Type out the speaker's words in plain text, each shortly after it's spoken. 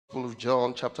Of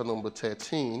John, chapter number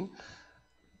 13.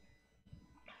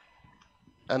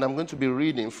 And I'm going to be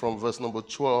reading from verse number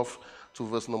 12 to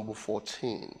verse number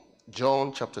 14.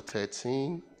 John chapter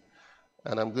 13.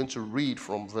 And I'm going to read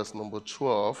from verse number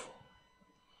 12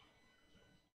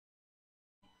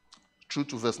 through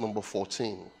to verse number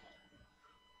 14.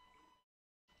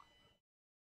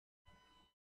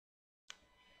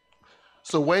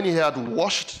 So when he had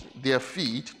washed their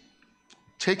feet,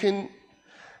 taken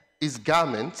his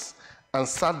garments, and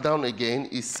sat down again,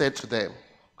 he said to them,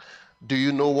 "Do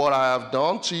you know what I have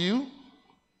done to you?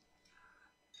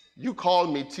 You call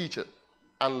me teacher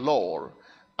and Lord,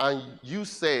 and you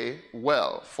say,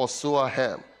 well, for so I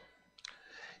am.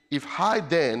 If I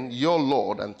then, your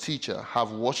Lord and teacher,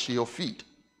 have washed your feet,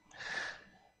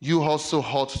 you also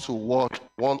ought to wash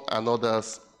one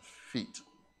another's feet."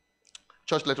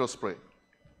 Church, let us pray.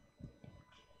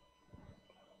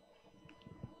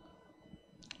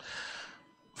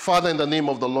 Father, in the name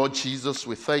of the Lord Jesus,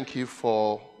 we thank you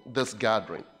for this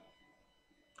gathering.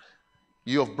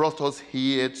 You have brought us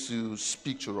here to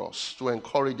speak to us, to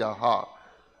encourage our heart.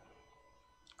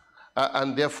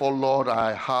 And therefore, Lord,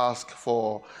 I ask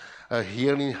for a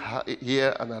hearing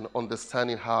ear and an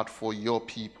understanding heart for your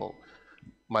people,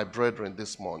 my brethren,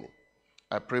 this morning.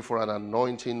 I pray for an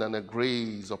anointing and a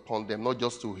grace upon them, not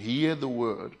just to hear the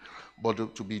word,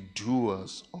 but to be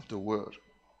doers of the word.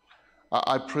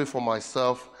 I pray for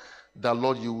myself that,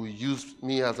 Lord, you will use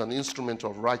me as an instrument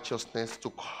of righteousness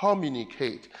to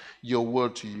communicate your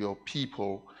word to your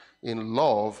people in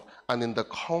love and in the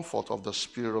comfort of the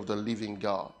Spirit of the living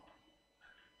God.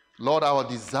 Lord, our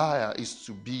desire is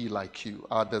to be like you.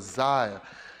 Our desire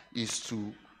is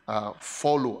to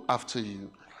follow after you.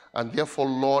 And therefore,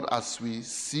 Lord, as we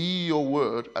see your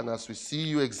word and as we see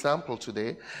your example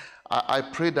today, I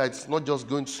pray that it's not just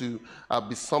going to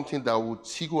be something that will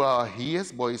tickle our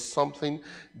ears, but it's something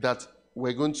that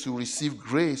we're going to receive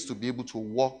grace to be able to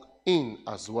walk in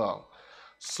as well.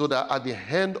 So that at the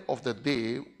end of the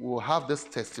day, we'll have this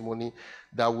testimony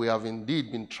that we have indeed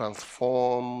been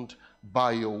transformed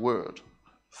by your word.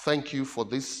 Thank you for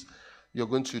this you're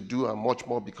going to do and much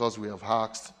more because we have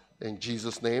asked in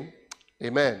Jesus' name.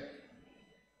 Amen.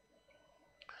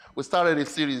 We started a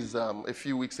series a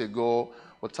few weeks ago.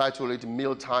 We titled it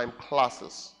Mealtime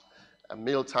Classes.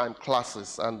 Mealtime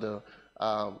Classes. And the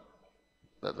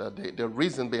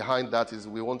reason behind that is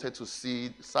we wanted to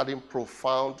see certain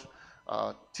profound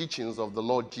teachings of the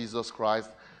Lord Jesus Christ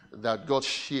that God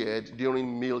shared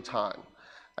during mealtime.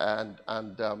 And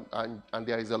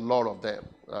there is a lot of them.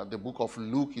 The book of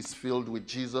Luke is filled with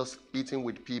Jesus eating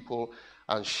with people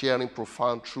and sharing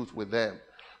profound truth with them.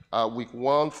 Week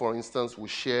 1, for instance, we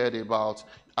shared about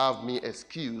have me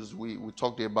excused. We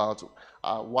talked about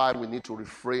why we need to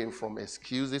refrain from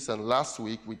excuses. And last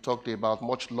week, we talked about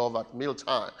much love at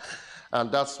mealtime.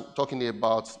 And that's talking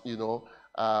about,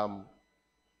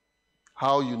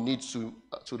 how you need to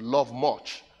love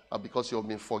much because you've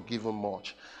been forgiven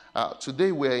much.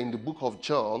 Today, we're in the book of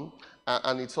John,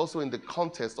 and it's also in the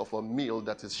context of a meal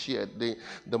that is shared.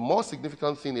 The more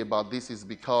significant thing about this is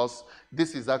because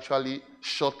this is actually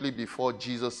shortly before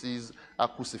Jesus'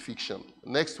 crucifixion.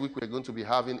 Next week, we're going to be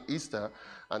having Easter,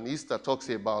 and Easter talks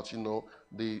about,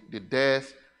 the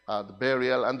death, the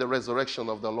burial, and the resurrection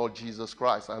of the Lord Jesus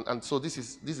Christ. And so this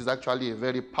is actually a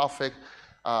very perfect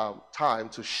time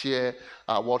to share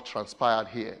what transpired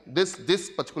here. This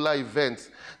particular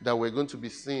event that we're going to be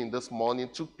seeing this morning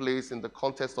took place in the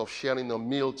context of sharing a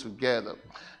meal together.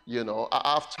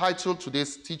 I've titled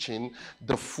today's teaching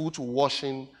The Foot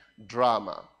Washing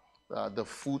Drama. The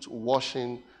Foot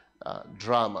Washing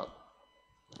Drama.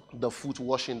 The Foot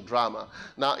Washing Drama.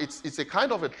 Now, it's a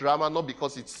kind of a drama, not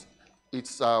because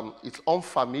it's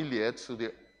unfamiliar to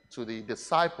the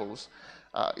disciples.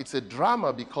 It's a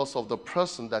drama because of the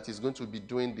person that is going to be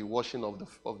doing the washing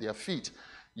of their feet.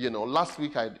 Last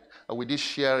week we did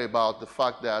share about the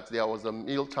fact that there was a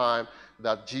meal time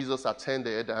that Jesus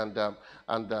attended and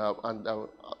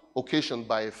occasioned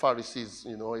by Pharisees. A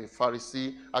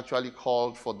Pharisee actually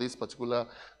called for this particular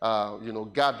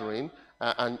gathering.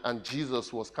 And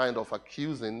Jesus was kind of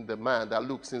accusing the man that,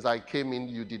 look, since I came in,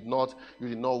 you did not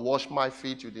wash my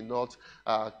feet, you did not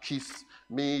kiss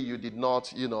me, you did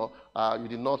not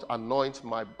anoint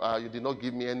my, you did not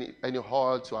give me any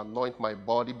oil to anoint my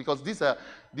body, because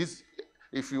these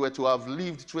If you were to have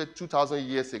lived 2,000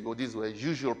 years ago, this was a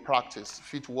usual practice.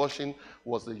 Feet washing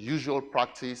was the usual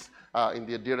practice in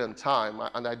the Adrian time.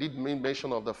 And I did make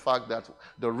mention of the fact that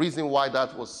the reason why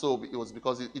that was so, it was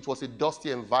because it was a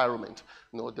dusty environment.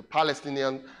 You know, the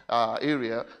Palestinian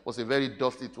area was a very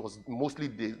dusty, it was mostly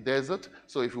desert.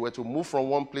 So if you were to move from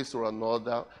one place to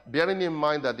another, bearing in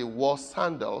mind that they wore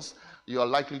sandals, you are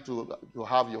likely to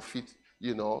have your feet,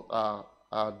 you know,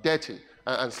 dirty.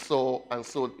 And so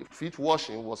feet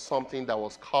washing was something that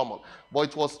was common.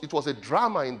 But it was a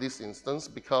drama in this instance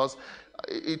because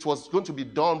it was going to be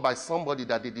done by somebody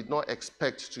that they did not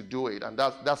expect to do it. And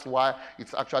that's why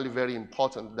it's actually very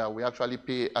important that we actually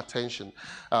pay attention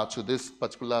to this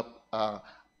particular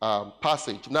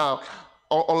passage. Now,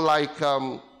 unlike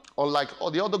all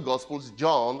the other Gospels,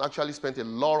 John actually spent a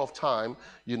lot of time,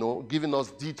 you know, giving us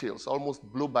details, almost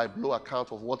blow-by-blow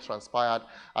account of what transpired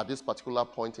at this particular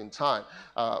point in time.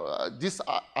 This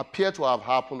appeared to have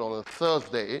happened on a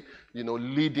Thursday, you know,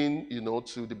 leading, you know,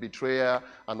 to the betrayal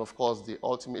and, of course, the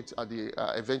ultimate, the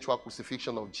eventual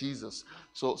crucifixion of Jesus.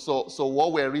 So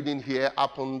what we're reading here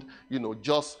happened, you know,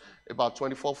 just about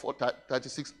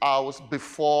 36 hours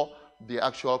before the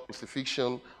actual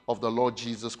crucifixion of the Lord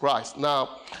Jesus Christ.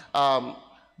 Now,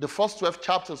 the first 12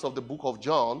 chapters of the book of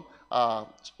John,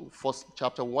 first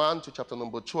chapter 1 to chapter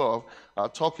number 12,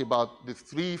 talk about the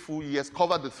 3 full years,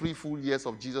 cover the 3 full years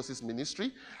of Jesus'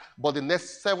 ministry. But the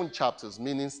next 7 chapters,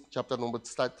 meaning chapter number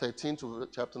 13 to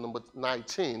chapter number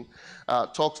 19,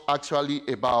 talks actually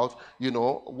about, you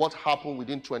know, what happened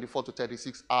within 24 to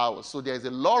 36 hours. So there is a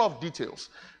lot of details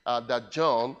that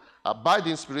John, by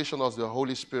the inspiration of the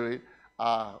Holy Spirit,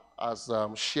 has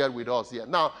shared with us here.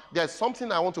 Now, there's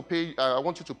something I want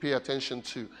you to pay attention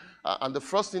to. And the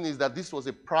first thing is that this was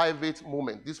a private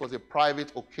moment. This was a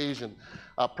private occasion.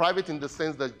 Private in the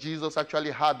sense that Jesus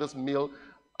actually had this meal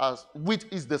with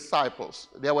his disciples.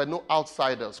 There were no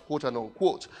outsiders, quote and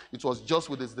unquote. It was just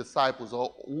with his disciples,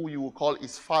 or who you would call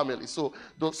his family. So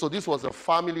this was a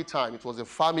family time. It was a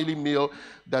family meal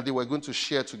that they were going to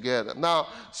share together. Now,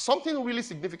 something really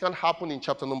significant happened in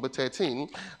chapter number 13.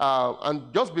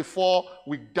 And just before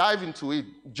we dive into it,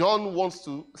 John wants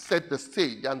to set the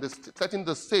stage. And setting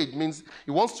the stage means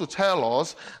he wants to tell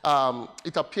us,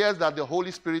 it appears that the Holy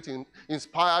Spirit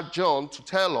inspired John to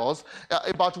tell us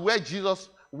about where Jesus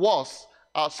was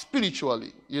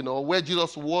spiritually, you know, where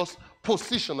Jesus was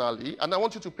positionally. And I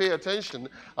want you to pay attention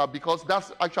because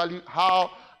that's actually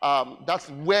how, that's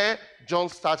where John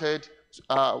started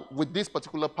with this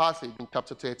particular passage in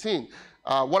chapter 13.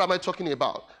 What am I talking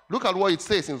about? Look at what it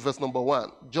says in verse number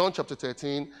 1. John chapter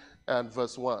 13 and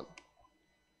verse 1.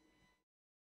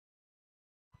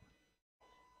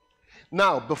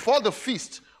 Now, before the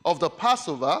feast of the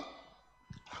Passover,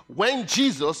 when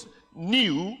Jesus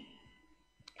knew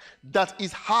that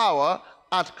his hour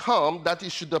had come, that he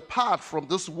should depart from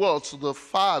this world to the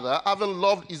Father, having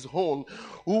loved his own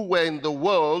who were in the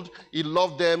world, he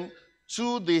loved them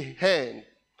to the end.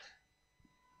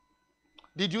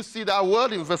 Did you see that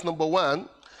word in verse number 1?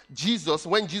 Jesus,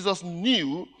 when Jesus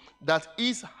knew that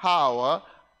his hour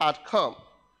had come.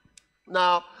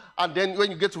 Now, and then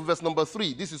when you get to verse number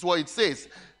 3, this is what it says.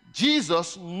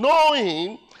 Jesus,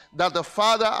 knowing that the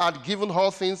Father had given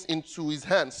all things into his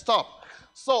hands. Stop.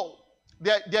 So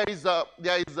there is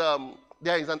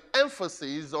an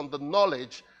emphasis on the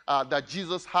knowledge that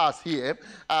Jesus has here.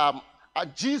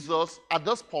 Jesus, at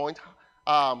this point,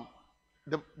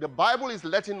 the Bible is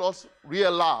letting us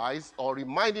realize or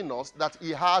reminding us that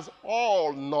he has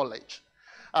all knowledge.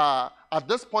 At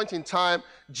this point in time,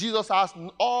 Jesus has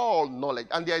all knowledge.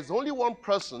 And there is only one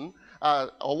person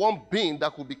or one being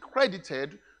that could be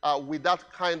credited with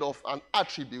that kind of an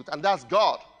attribute, and that's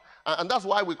God. And that's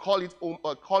why we call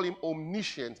him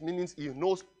omniscient, meaning he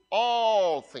knows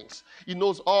all things. He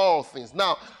knows all things.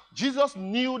 Now, Jesus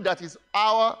knew that his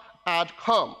hour had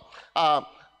come,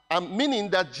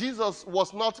 meaning that Jesus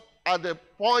was not at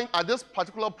this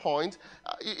particular point.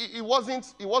 He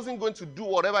wasn't going to do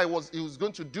whatever he was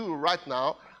going to do right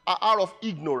now out of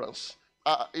ignorance.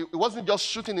 He wasn't just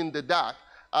shooting in the dark.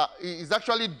 He's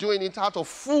actually doing it out of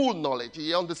full knowledge.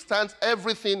 He understands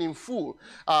everything in full,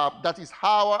 that his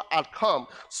hour had come.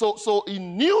 So he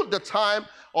knew the time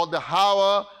or the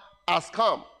hour has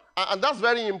come. And that's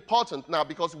very important now,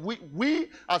 because we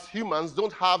as humans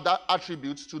don't have that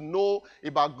attribute to know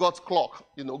about God's clock,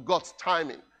 you know, God's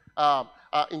timing.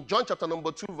 In John chapter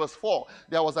number 2, verse 4,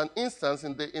 there was an instance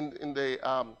in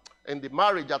the in the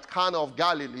marriage at Cana of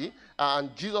Galilee,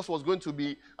 and Jesus was going to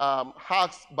be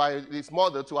asked by his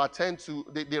mother to attend to,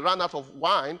 they ran out of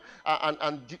wine,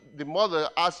 and the mother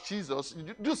asked Jesus,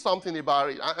 do something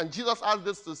about it. And Jesus asked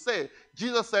this to say.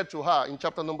 Jesus said to her in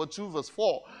chapter number 2, verse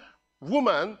 4,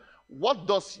 "Woman, what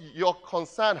does your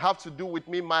concern have to do with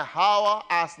me? My hour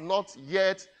has not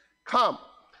yet come."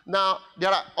 Now,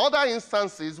 there are other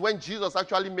instances when Jesus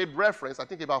actually made reference, I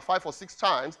think about 5 or 6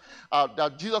 times,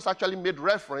 that Jesus actually made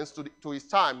reference to his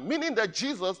time, meaning that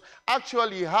Jesus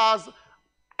actually has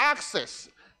access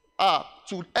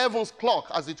to heaven's clock,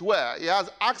 as it were. He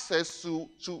has access to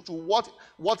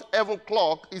what heaven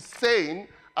clock is saying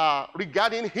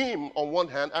regarding him on one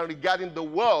hand and regarding the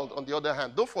world on the other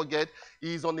hand. Don't forget,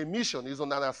 he's on a mission, he's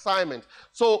on an assignment.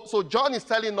 So John is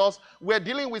telling us we're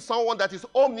dealing with someone that is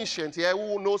omniscient here,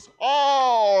 who knows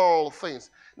all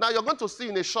things. Now you're going to see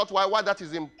in a short while why that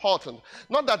is important.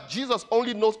 Not that Jesus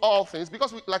only knows all things,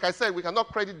 because like I said, we cannot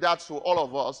credit that to all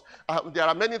of us. There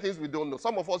are many things we don't know.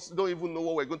 Some of us don't even know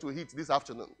what we're going to eat this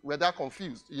afternoon. We're that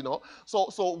confused, you know.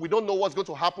 So we don't know what's going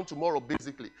to happen tomorrow,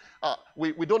 basically.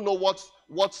 We don't know what's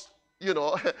you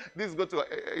know, this is going to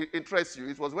interest you.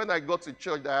 It was when I got to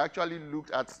church that I actually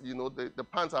looked at, you know, the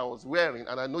pants I was wearing,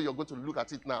 and I know you're going to look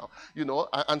at it now, you know,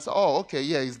 and say, oh, okay,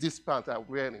 yeah, it's this pant I'm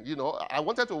wearing. You know, I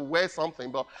wanted to wear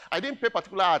something, but I didn't pay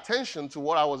particular attention to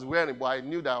what I was wearing, but I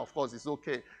knew that, of course, it's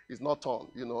okay. It's not torn,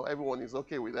 you know, everyone is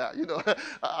okay with that, you know.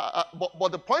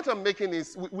 But the point I'm making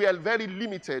is we are very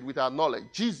limited with our knowledge.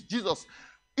 Jesus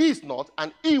is not,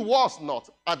 and he was not,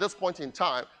 at this point in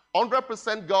time,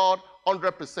 100% God,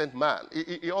 100% man.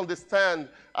 He understands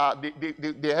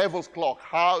the heavens clock,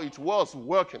 how it was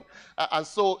working. And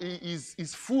so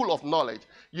he's full of knowledge.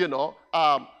 You know,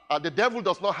 the devil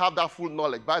does not have that full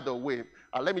knowledge, by the way.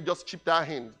 Let me just chip that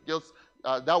in.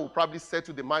 That will probably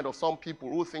settle the mind of some people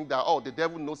who think that, oh, the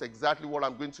devil knows exactly what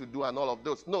I'm going to do and all of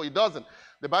those. No, he doesn't.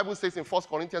 The Bible says in 1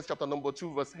 Corinthians chapter number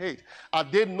 2, verse 8,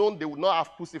 had they known, they would not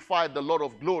have crucified the Lord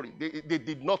of glory. They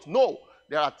did not know.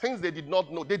 There are things they did not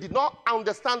know. They did not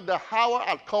understand the hour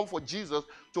had come for Jesus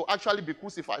to actually be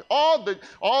crucified. All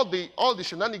the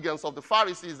shenanigans of the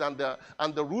Pharisees and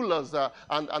the rulers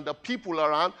and the people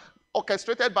around,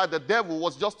 orchestrated by the devil,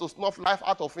 was just to snuff life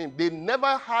out of him. They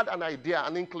never had an idea,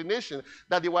 an inclination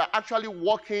that they were actually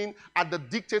walking at the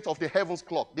dictate of the heavens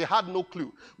clock. They had no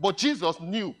clue. But Jesus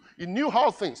knew. He knew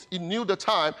all things. He knew the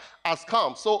time has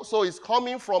come. So it's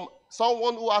coming from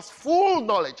someone who has full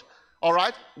knowledge. All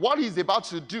right? What he's about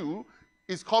to do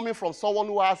is coming from someone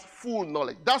who has full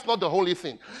knowledge. That's not the only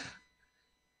thing.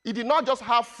 He did not just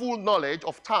have full knowledge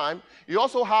of time. He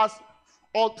also has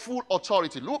full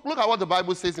authority. Look at what the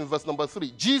Bible says in verse number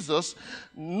 3. Jesus,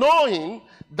 knowing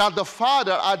that the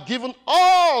Father had given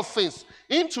all things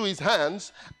into his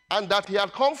hands, and that he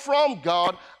had come from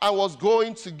God and was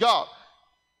going to God,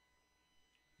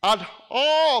 had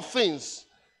all things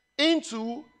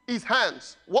into his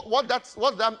hands. What does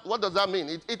that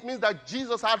mean? It means that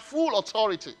Jesus had full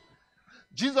authority.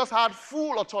 Jesus had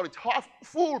full authority,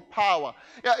 full power.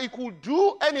 Yeah, he could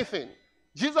do anything.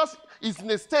 Jesus is in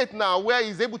a state now where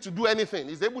he's able to do anything.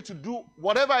 He's able to do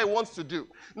whatever he wants to do.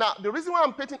 Now, the reason why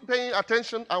I'm paying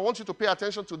attention, I want you to pay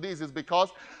attention to this, is because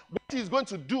what he's going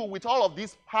to do with all of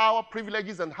these power,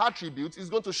 privileges, and attributes is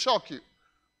going to shock you.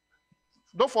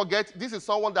 Don't forget, this is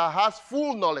someone that has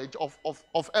full knowledge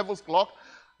of heaven's clock.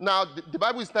 Now, the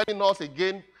Bible is telling us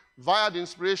again, via the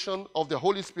inspiration of the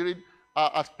Holy Spirit,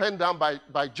 as penned down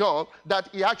by John, that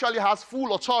he actually has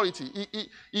full authority.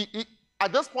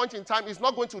 At this point in time, he's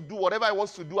not going to do whatever he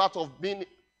wants to do out of being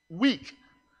weak.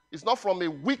 It's not from a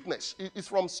weakness. It's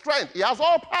from strength. He has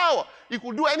all power. He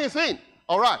could do anything.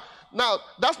 All right. Now,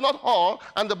 that's not all.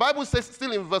 And the Bible says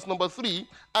still in verse number 3,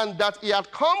 and that he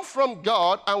had come from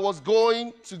God and was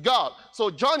going to God.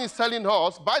 So John is telling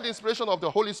us, by the inspiration of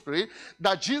the Holy Spirit,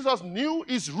 that Jesus knew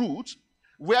his route,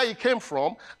 where he came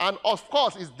from, and of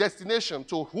course his destination,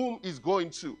 to whom he's going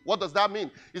to. What does that mean?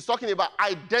 He's talking about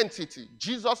identity.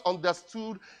 Jesus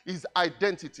understood his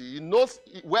identity. He knows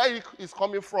where he is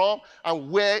coming from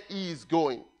and where he is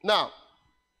going. Now,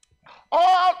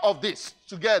 all of this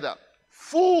together,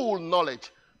 full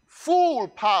knowledge, full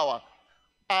power,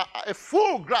 a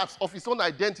full grasp of his own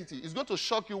identity, is going to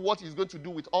shock you what he's going to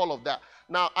do with all of that.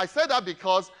 Now, I say that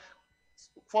because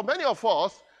for many of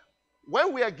us,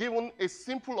 when we are given a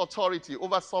simple authority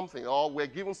over something, or we're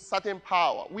given certain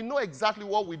power, we know exactly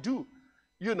what we do.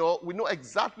 You know, we know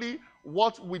exactly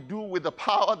what we do with the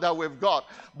power that we've got.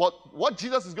 But what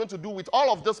Jesus is going to do with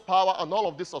all of this power and all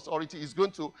of this authority is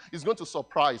going to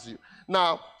surprise you.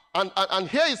 Now, and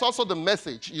here is also the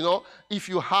message, you know, if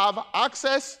you have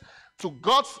access to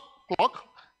God's clock,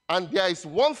 and there is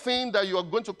one thing that you are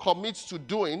going to commit to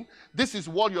doing, this is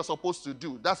what you're supposed to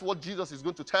do. That's what Jesus is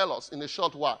going to tell us in a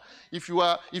short while. If you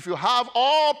have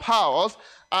all powers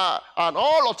and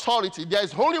all authority, there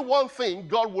is only one thing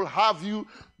God will have you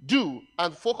do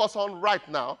and focus on right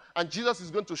now, and Jesus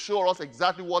is going to show us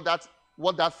exactly what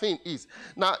that thing is.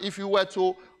 Now, if you were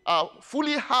to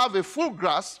fully have a full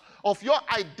grasp of your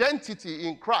identity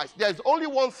in Christ, there is only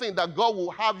one thing that God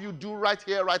will have you do right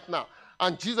here, right now.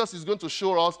 And Jesus is going to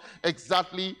show us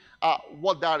exactly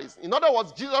what that is. In other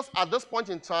words, Jesus at this point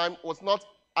in time was not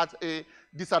at a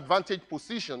disadvantaged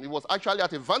position. He was actually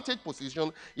at a vantage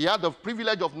position. He had the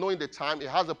privilege of knowing the time. He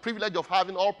has the privilege of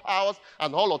having all powers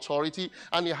and all authority.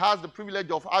 And he has the privilege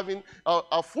of having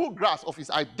a full grasp of his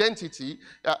identity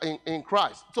in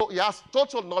Christ. So he has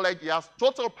total knowledge. He has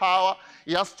total power.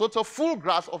 He has total full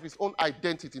grasp of his own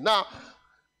identity. Now,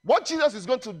 what Jesus is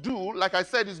going to do, like I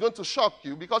said, is going to shock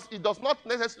you, because it does not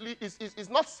necessarily, it's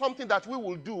not something that we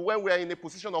will do when we are in a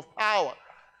position of power,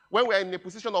 when we are in a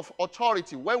position of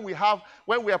authority, when we are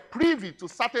privy to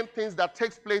certain things that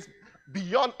takes place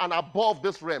beyond and above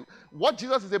this realm. What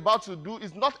Jesus is about to do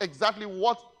is not exactly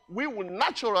what we will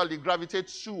naturally gravitate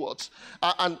towards.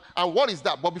 And what is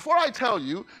that? But before I tell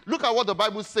you, look at what the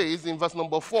Bible says in verse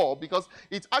number 4, because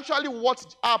it's actually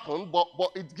what happened, but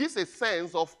it gives a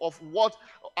sense of what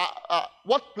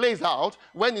plays out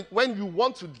when you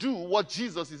want to do what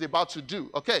Jesus is about to do.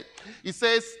 Okay, it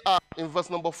says in verse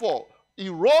number 4, he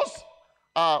rose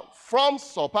from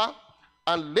supper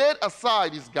and laid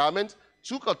aside his garment,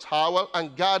 took a towel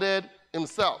and gathered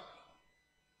himself.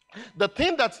 The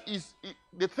thing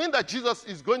that Jesus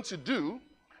is going to do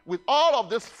with all of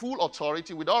this full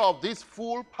authority, with all of this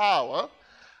full power,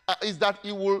 is that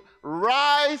he will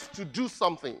rise to do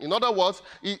something. In other words,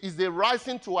 he is a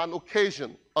rising to an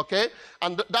occasion, okay?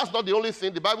 And that's not the only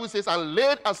thing. The Bible says, and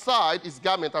laid aside his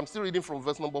garment. I'm still reading from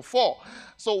verse number 4.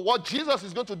 So what Jesus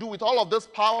is going to do with all of this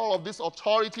power, all of this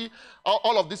authority,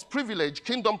 all of this privilege,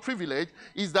 kingdom privilege,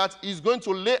 is that he's going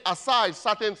to lay aside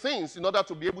certain things in order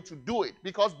to be able to do it.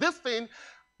 Because this thing,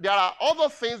 there are other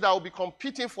things that will be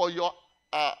competing for your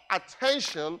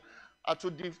attention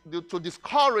to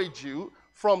discourage you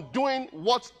from doing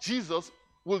what Jesus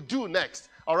will do next.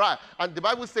 All right. And the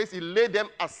Bible says he laid them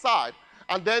aside.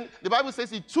 And then the Bible says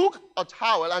he took a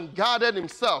towel and gathered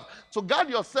himself. To guard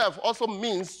yourself also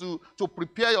means to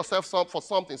prepare yourself for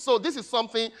something. So this is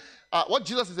something, what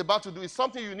Jesus is about to do is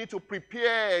something you need to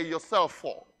prepare yourself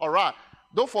for. All right.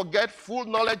 Don't forget, full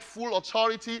knowledge, full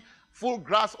authority, full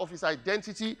grasp of his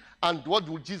identity. And what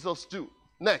will Jesus do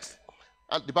next?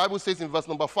 And the Bible says in verse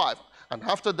number 5, and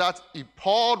after that he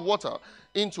poured water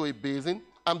into a basin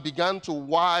and began to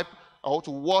wipe or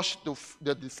to wash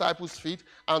the disciples' feet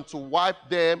and to wipe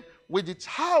them with the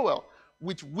towel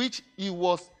with which he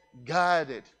was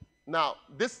girded. Now,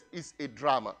 this is a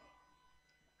drama.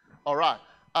 All right.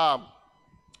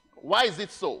 Why is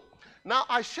it so? Now,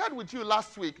 I shared with you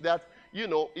last week that, you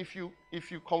know, if you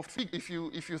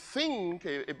think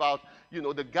about, you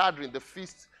know, the gathering, the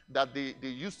feast that they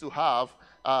used to have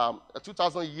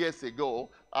 2,000 years ago,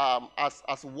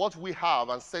 as what we have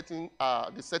and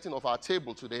the setting of our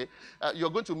table today, you're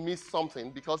going to miss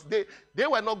something, because they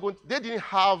didn't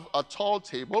have a tall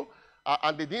table,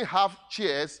 and they didn't have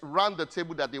chairs around the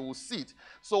table that they will sit.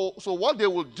 So what they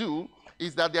will do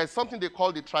is that there's something they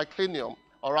call the triclinium.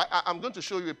 All right, I'm going to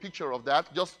show you a picture of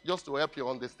that just to help your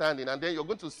understanding, and then you're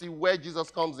going to see where Jesus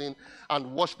comes in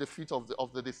and wash the feet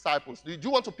of the disciples. Do you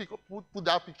want to put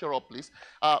that picture up, please?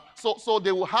 So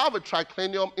they will have a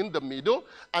triclinium in the middle,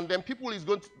 and then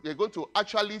they're going to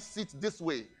actually sit this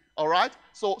way. All right,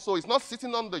 so it's not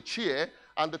sitting on the chair,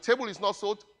 and the table is not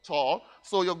so tall.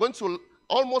 So you're going to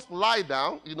almost lie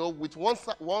down, you know, with one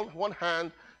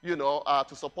hand, you know,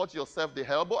 to support yourself, the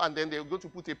elbow, and then they're going to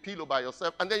put a pillow by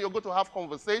yourself, and then you're going to have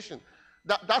conversation.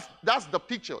 That's the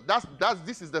picture.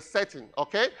 This is the setting,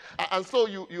 okay? And so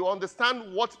you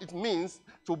understand what it means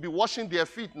to be washing their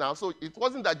feet now. So it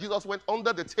wasn't that Jesus went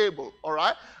under the table, all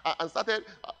right, and started,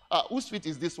 whose feet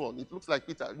is this one? It looks like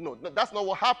Peter. No, that's not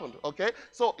what happened, okay?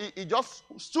 So he just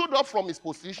stood up from his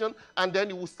position, and then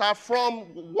he will start from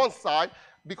one side,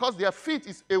 because their feet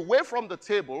is away from the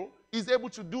table. Is able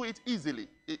to do it easily.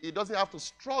 He doesn't have to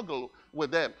struggle with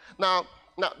them. Now,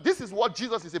 this is what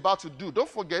Jesus is about to do. Don't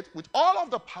forget, with all of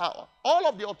the power, all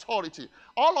of the authority,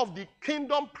 all of the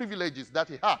kingdom privileges that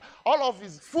he had, all of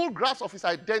his full grasp of his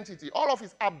identity, all of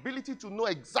his ability to know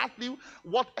exactly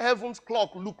what heaven's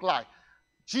clock looked like,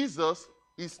 Jesus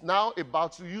is now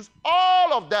about to use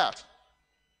all of that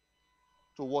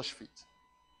to wash feet.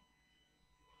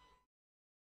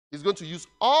 He's going to use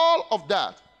all of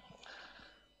that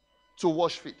to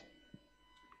wash feet.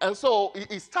 And so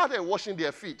he started washing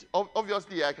their feet.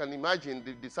 Obviously, I can imagine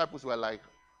the disciples were like,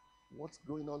 what's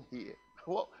going on here?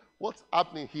 What's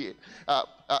happening here?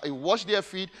 He washed their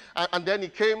feet, and then he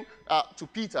came to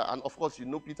Peter. And of course, you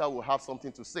know Peter will have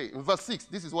something to say. In verse 6,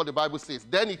 this is what the Bible says.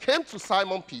 Then he came to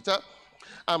Simon Peter,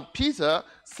 and Peter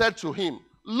said to him,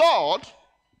 Lord,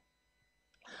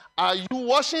 are you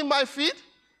washing my feet?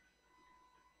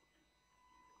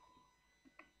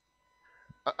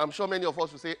 I'm sure many of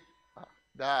us will say,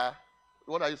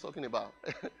 what are you talking about?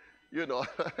 You know,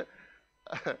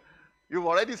 you've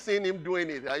already seen him doing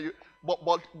it.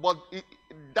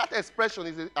 That expression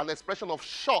is an expression of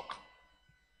shock.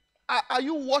 Are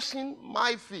you washing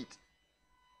my feet?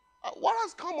 What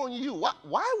has come on you?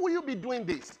 Why will you be doing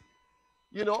this?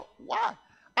 You know, why?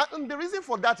 And the reason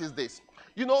for that is this.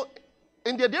 You know,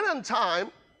 in the day and time,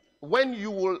 when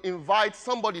you will invite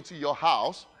somebody to your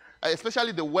house,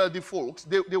 especially the wealthy folks,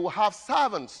 they will have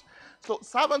servants. So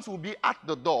servants will be at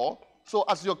the door. So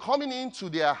as you're coming into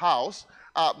their house,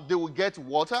 they will get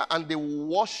water and they will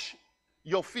wash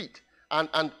your feet and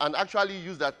actually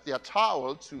use their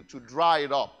towel to dry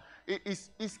it up.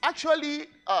 It's actually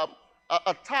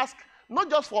a task not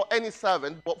just for any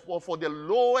servant, but for the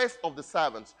lowest of the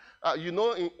servants. You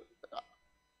know,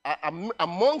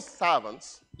 among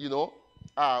servants, you know,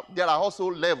 there are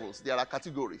also levels. There are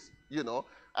categories. You know,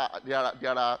 there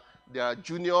are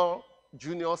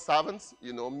junior servants,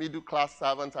 you know, middle class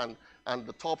servants, and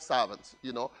the top servants.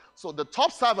 You know, so the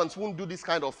top servants won't do this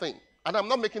kind of thing. And I'm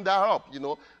not making that up, you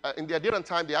know. In their different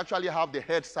time, they actually have the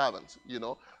head servants, you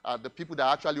know, the people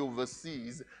that actually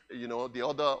oversees, you know, the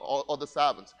other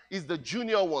servants. It's the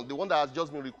junior one, the one that has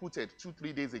just been recruited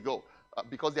 2-3 days ago,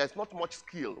 because there's not much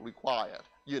skill required,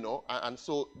 you know. And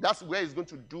so that's where he's going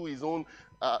to do his own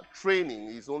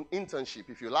training, his own internship,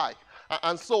 if you like.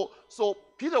 And so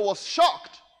Peter was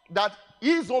shocked that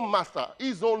his own master,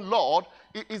 his own Lord,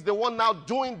 is the one now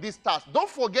doing this task. Don't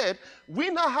forget, we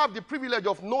now have the privilege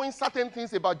of knowing certain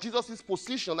things about Jesus'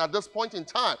 position at this point in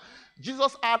time.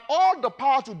 Jesus had all the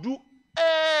power to do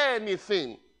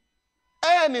anything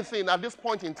at this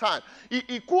point in time.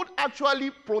 He could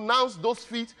actually pronounce those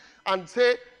feet and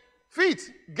say,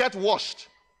 feet, get washed.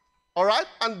 All right?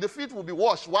 And the feet will be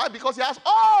washed. Why? Because he has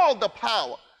all the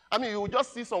power. I mean, you will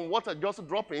just see some water just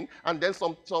dropping and then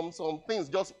some things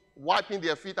just wiping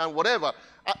their feet and whatever.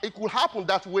 It could happen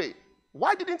that way.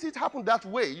 Why didn't it happen that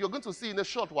way? You're going to see in a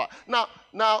short while.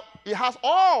 Now, he has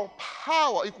all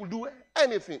power. He could do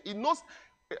anything. He knows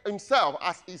himself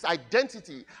as his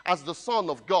identity as the Son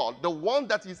of God, the one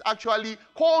that is actually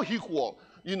co-equal,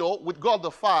 you know, with God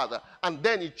the Father. And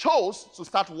then he chose to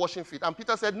start washing feet. And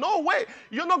Peter said, no way,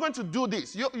 you're not going to do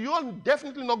this. You're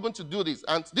definitely not going to do this.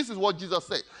 And this is what Jesus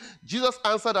said. Jesus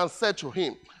answered and said to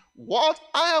him, what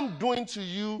I am doing to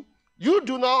you, you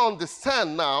do not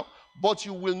understand now, but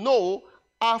you will know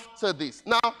after this.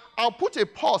 Now, I'll put a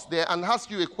pause there and ask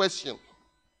you a question.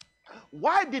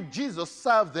 Why did Jesus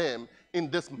serve them in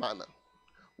this manner?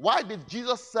 Why did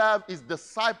Jesus serve his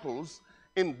disciples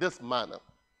in this manner?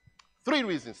 3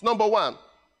 reasons. Number 1,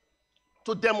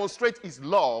 to demonstrate his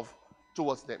love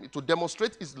towards them. To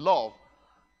demonstrate his love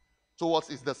towards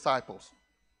his disciples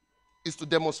is to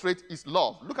demonstrate his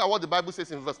love. Look at what the Bible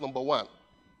says in verse number 1.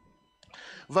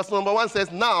 Verse number 1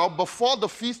 says, now, before the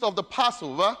feast of the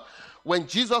Passover, when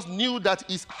Jesus knew that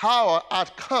his hour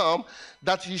had come,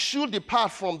 that he should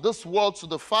depart from this world to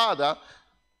the Father,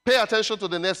 pay attention to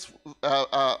the next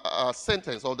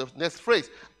sentence or the next phrase.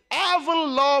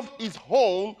 Having loved his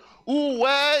own who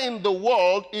were in the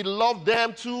world, he loved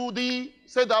them to the,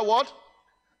 say that word,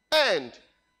 end.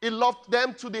 He loved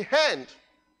them to the end.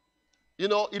 You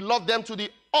know, he loved them to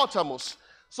the uttermost.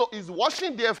 So he's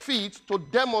washing their feet to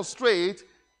demonstrate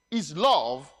his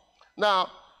love.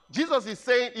 Now, Jesus is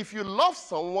saying, if you love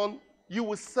someone, you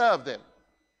will serve them.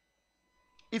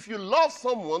 If you love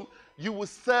someone, you will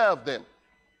serve them.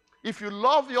 If you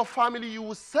love your family, you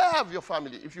will serve your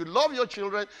family. If you love your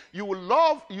children, you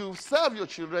will serve your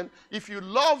children. If you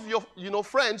love your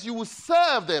friends, you will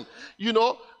serve them. You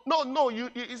know,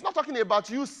 it's not talking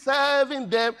about you serving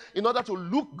them in order to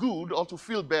look good or to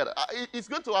feel better. It's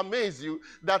going to amaze you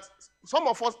that some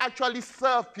of us actually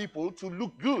serve people to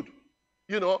look good.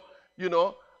 You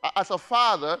know, as a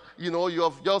father, you know, you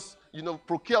have just,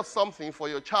 procured something for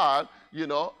your child,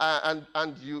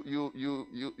 and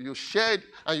you share it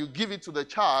and you give it to the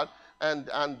child, and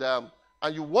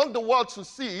you want the world to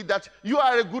see that you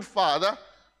are a good father,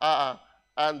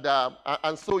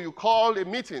 and so you call a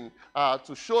meeting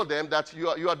to show them that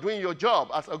you are doing your job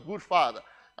as a good father.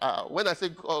 When I say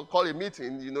call a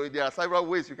meeting, there are several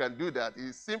ways you can do that.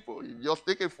 It's simple. You just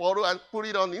take a photo and put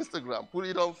it on Instagram, put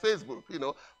it on Facebook,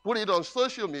 put it on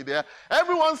social media.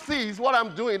 Everyone sees what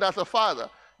I'm doing as a father,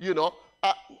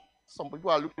 Some people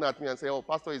are looking at me and say, oh,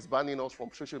 pastor is banning us from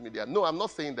social media. No, I'm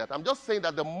not saying that. I'm just saying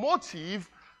that the motive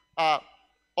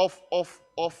of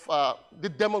the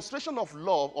demonstration of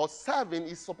love or serving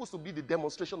is supposed to be the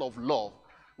demonstration of love.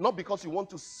 Not because you want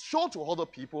to show to other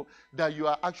people that you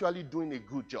are actually doing a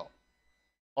good job.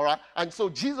 All right? And so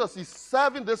Jesus is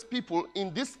serving these people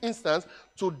in this instance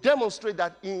to demonstrate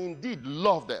that he indeed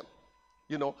loved them.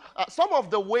 Some of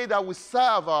the way that we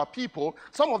serve our people,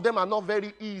 some of them are not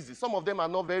very easy. Some of them are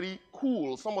not very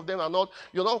cool. Some of them are not,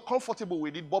 you're not comfortable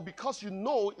with it. But because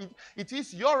it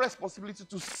is your responsibility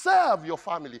to serve your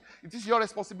family. It is your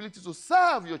responsibility to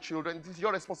serve your children. It is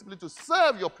your responsibility to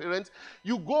serve your parents.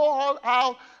 You go all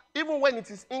out, even when it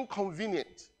is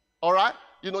inconvenient. All right?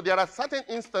 There are certain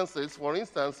instances, for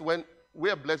instance, when we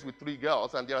are blessed with 3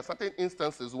 girls, and there are certain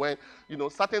instances when,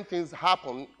 certain things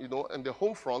happen, in the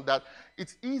home front that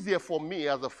it's easier for me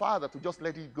as a father to just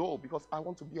let it go because I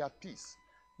want to be at peace.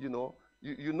 You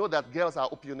know that girls are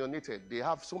opinionated. They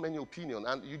have so many opinions,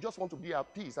 and you just want to be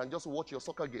at peace and just watch your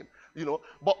soccer game,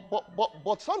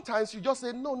 But sometimes you just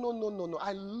say, no.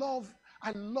 I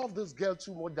love this girl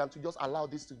too much than to just allow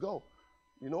this to go.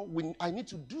 I need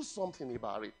to do something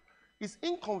about it. It's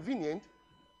inconvenient,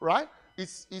 right?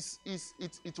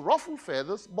 It ruffles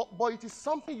feathers, but it is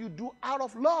something you do out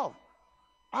of love.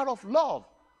 Out of love.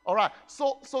 All right.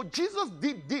 So Jesus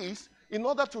did this in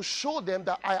order to show them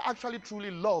that I actually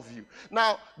truly love you.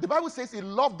 Now, the Bible says he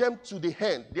loved them to the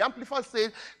end. The Amplified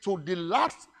says to the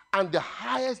last and the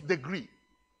highest degree.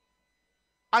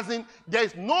 As in, there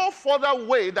is no further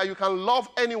way that you can love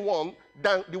anyone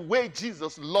than the way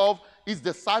Jesus loved his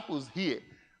disciples here.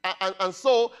 And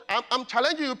so I'm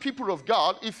challenging you, people of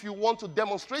God, if you want to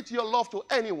demonstrate your love to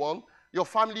anyone, your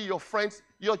family, your friends,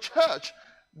 your church,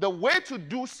 the way to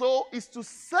do so is to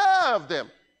serve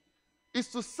them. Is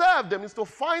to serve them, is to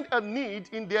find a need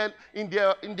in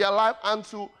their life and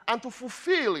to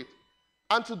fulfill it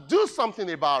and to do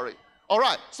something about it. All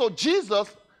right. So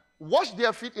Jesus washed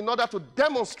their feet in order to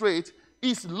demonstrate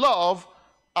his love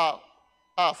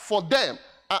for them.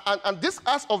 And this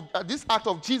act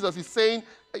of Jesus is saying,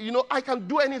 I can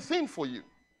do anything for you.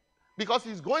 Because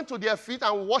he's going to their feet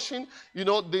and washing,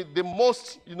 the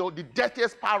most, the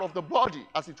dirtiest part of the body,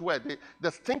 as it were,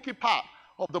 the stinky part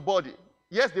of the body.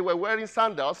 Yes, they were wearing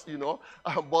sandals,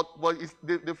 but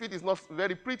the feet is not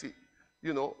very pretty.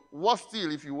 What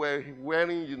still if you were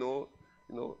wearing,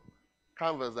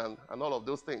 canvas and all of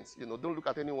those things. Don't look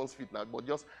at anyone's feet now, but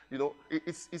just,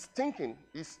 it's stinking.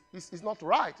 It's not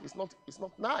right. It's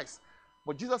not nice.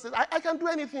 But Jesus says, I can do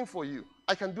anything for you.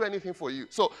 I can do anything for you.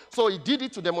 So he did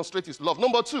it to demonstrate his love.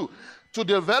 Number 2, to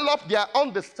develop their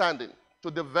understanding.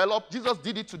 Jesus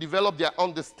did it to develop their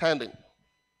understanding.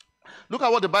 Look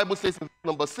at what the Bible says in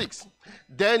number 6.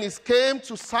 Then it came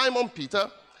to Simon Peter,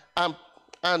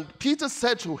 and Peter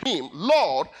said to him,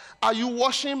 Lord, are you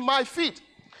washing my feet?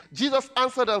 Jesus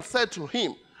answered and said to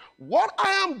him, what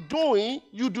I am doing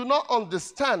you do not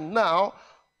understand now,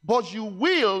 but you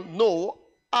will know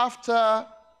after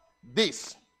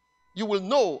this. You will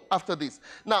know after this.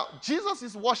 Now, Jesus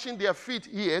is washing their feet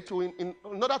here in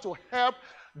order to help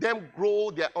them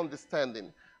grow their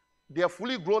understanding. They are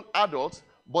fully grown adults,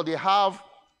 but they have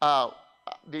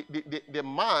the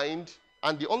mind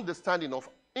and the understanding of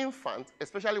infants,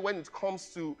 especially when it comes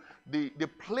to the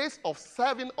place of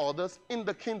serving others in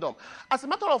the kingdom. As a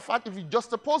matter of fact, if you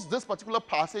juxtapose this particular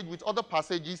passage with other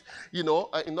passages, in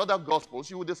other gospels,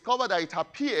 you will discover that it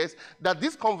appears that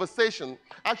this conversation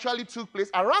actually took place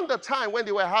around the time when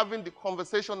they were having the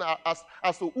conversation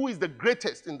as to who is the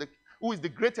greatest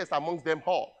amongst them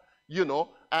all.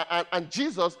 And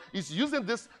Jesus is using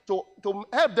this to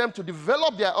help them to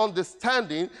develop their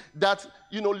understanding that,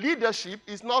 leadership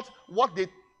is not what they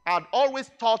had always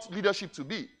thought leadership to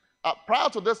be. Prior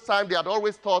to this time, they had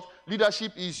always thought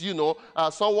leadership is,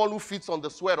 someone who feeds on the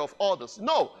sweat of others.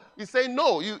 No, he's saying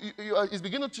no. He's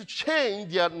beginning to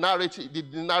change their narrative,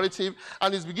 the narrative,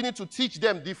 and he's beginning to teach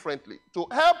them differently to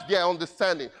help their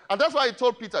understanding. And that's why he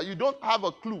told Peter, you don't have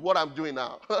a clue what I'm doing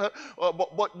now,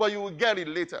 but you will get it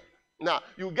later. Now,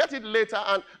 you get it later,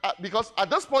 and because at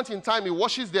this point in time, he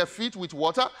washes their feet with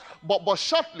water, but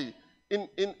shortly, in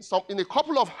a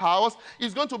couple of hours,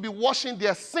 he's going to be washing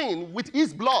their sin with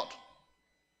his blood.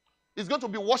 He's going to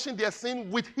be washing their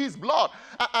sin with his blood.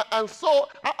 And so,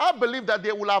 I believe that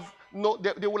they will have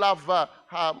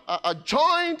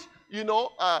joined,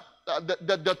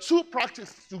 the two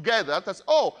practice together. That's,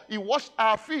 oh, he washed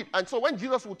our feet. And so when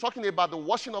Jesus was talking about the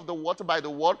washing of the water by the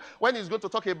word, when he's going to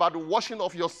talk about the washing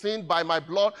of your sin by my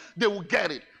blood, they will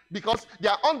get it. Because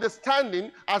their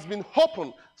understanding has been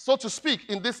opened, so to speak,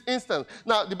 in this instance.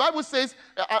 Now, the Bible says,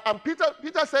 and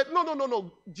Peter said,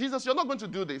 no, Jesus, you're not going to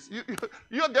do this.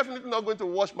 You're definitely not going to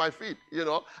wash my feet, you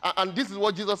know. And this is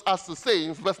what Jesus has to say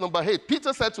in verse number 8.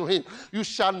 Peter said to him, you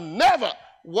shall never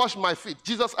wash my feet.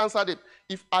 Jesus answered him,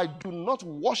 if I do not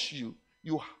wash you,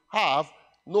 you have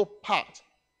no part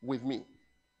with me.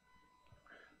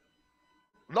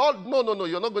 Lord, no,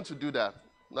 you're not going to do that.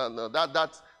 No,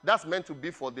 that's meant to be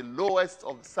for the lowest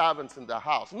of the servants in the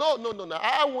house. No,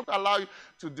 I won't allow you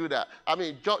to do that. I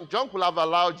mean, John could have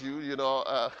allowed you, you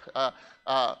know,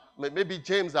 maybe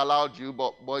James allowed you,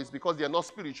 but it's because they're not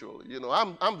spiritual. You know,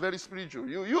 I'm very spiritual.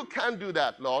 You can't do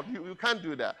that, Lord. You can't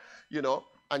do that, you know.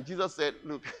 And Jesus said,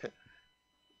 look,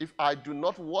 if I do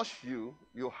not wash you,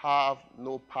 you have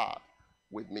no part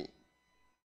with me.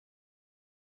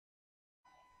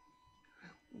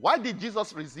 Why did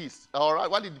Jesus resist? All right,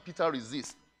 why did Peter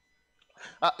resist?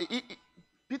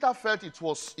 Peter felt he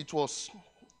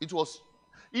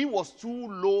was too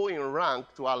low in rank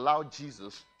to allow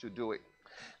Jesus to do it.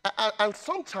 And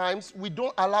sometimes we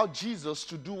don't allow Jesus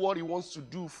to do what he wants to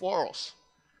do for us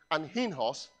and in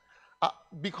us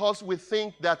because we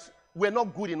think that we're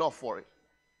not good enough for it.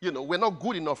 You know, we're not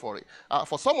good enough for it.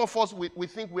 For some of us, we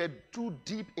think we're too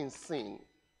deep in sin,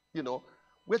 you know.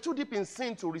 We're too deep in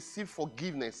sin to receive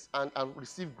forgiveness and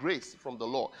receive grace from the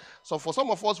Lord. So for some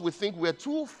of us, we think we're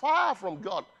too far from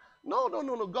God. No.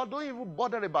 God, don't even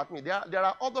bother about me. There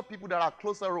are other people that are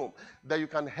closer home that you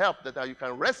can help, that you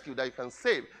can rescue, that you can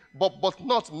save, but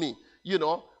not me. You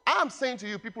know, I'm saying to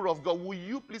you, people of God, will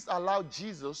you please allow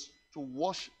Jesus to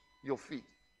wash your feet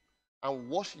and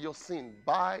wash your sin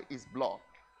by his blood?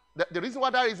 The reason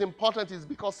why that is important is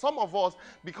because some of us,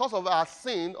 because of our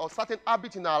sin or certain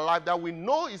habit in our life that we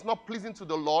know is not pleasing to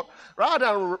the Lord, rather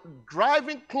than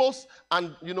driving close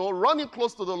and, you know, running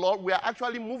close to the Lord, we are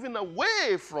actually moving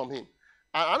away from him.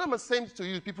 And I'm saying to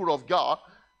you, people of God,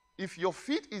 if your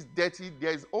feet is dirty,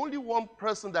 there is only one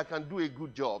person that can do a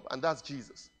good job, and that's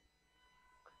Jesus.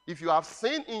 If you have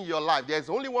sin in your life, there is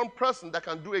only one person that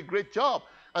can do a great job,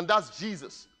 and that's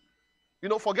Jesus. You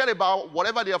know, forget about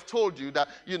whatever they have told you that,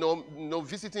 you know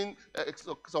visiting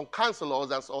some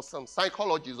counselors or some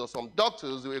psychologists or some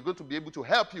doctors who are going to be able to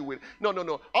help you with.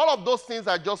 No. All of those things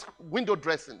are just window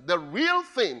dressing. The real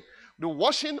thing, the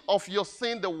washing of your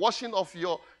sin, the washing of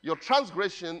your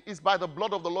transgression is by the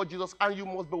blood of the Lord Jesus, and you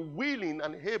must be willing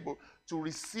and able to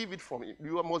receive it from him.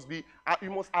 You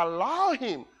must allow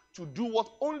him to do what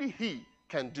only he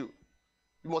can do.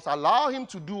 You must allow him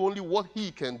to do only what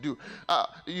he can do.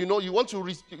 You want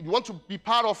to be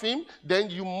part of him,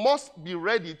 then you must be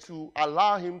ready to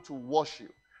allow him to wash you.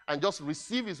 And just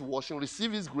receive his washing,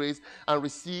 receive his grace, and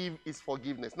receive his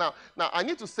forgiveness. Now, I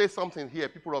need to say something here,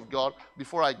 people of God,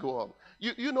 before I go on.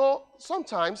 You know,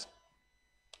 sometimes,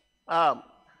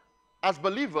 as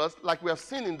believers, like we have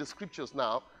seen in the scriptures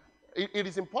now, it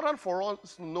is important for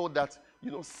us to know that,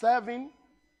 you know, serving,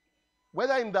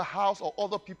 whether in the house or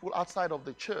other people outside of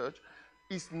the church,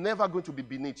 is never going to be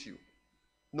beneath you.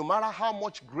 No matter how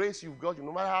much grace you've got,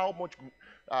 no matter how much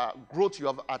growth you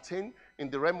have attained in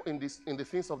the realm, in the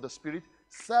things of the Spirit,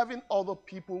 serving other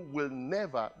people will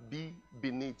never be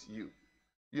beneath you.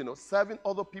 You know, serving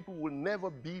other people will never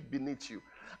be beneath you.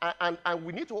 And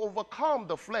we need to overcome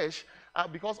the flesh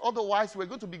because otherwise we're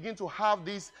going to begin to have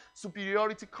this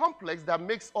superiority complex that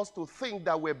makes us to think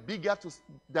that we're bigger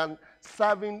than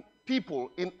serving people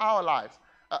in our lives.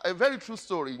 A very true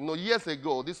story. You know, years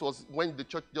ago, this was when the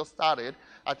church just started.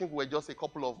 I think we were just a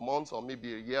couple of months or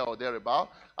maybe a year or thereabout.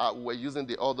 We were using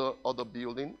the other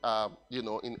building, you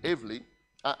know, in Avely.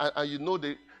 And you know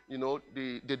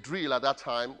the drill at that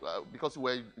time, because we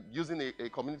were using a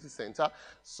community center.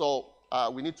 So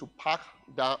we need to park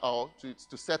down, or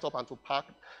to set up and to park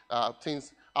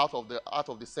things out of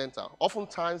the center.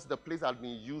 Oftentimes, the place had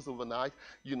been used overnight,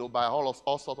 you know, by all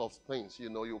sorts of things. You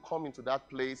know, you come into that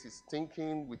place, it's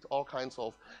stinking with all kinds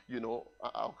of, you know,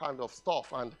 all kinds of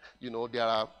stuff, and you know there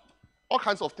are all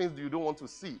kinds of things that you don't want to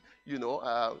see. You know,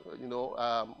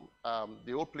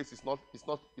 the whole place is not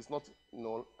you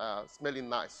know, smelling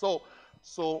nice. So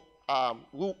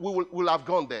we'll have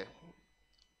gone there.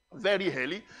 very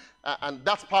early, and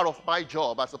that's part of my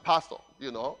job as a pastor.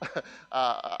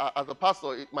 As a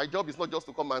pastor, my job is not just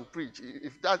to come and preach.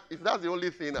 If that's the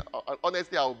only thing,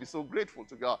 honestly, I will be so grateful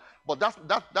to God. But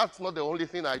that's not the only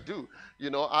thing I do.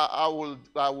 I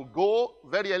will go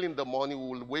very early in the morning.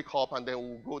 We will wake up and then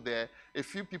we'll go there. A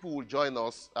few people will join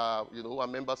us, who are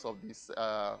members of this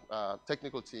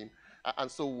technical team, and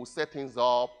so we'll set things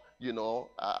up.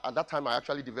 At that time I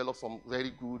actually developed some very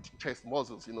good chest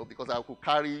muscles, because I could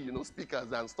carry,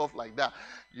 speakers and stuff like that,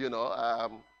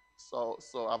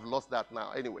 so I've lost that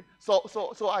now. Anyway, so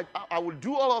I will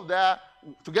do all of that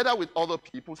together with other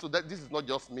people, so that this is not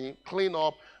just me. Clean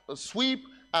up, sweep,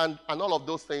 and all of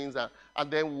those things, and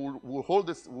then we'll hold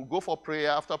this. We'll go for prayer.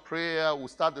 After prayer, we'll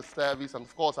start the service, and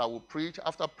of course, I will preach.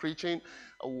 After preaching,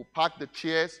 I will pack the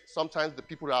chairs. Sometimes the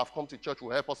people that have come to church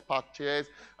will help us pack chairs,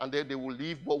 and then they will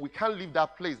leave. But we can't leave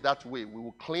that place that way. We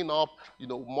will clean up,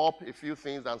 mop a few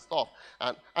things and stuff.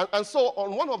 And so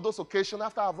on one of those occasions,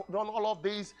 after I've done all of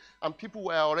this, and people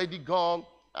were already gone,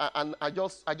 and I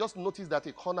just noticed that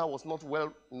a corner was not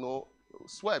well,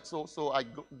 swept. So I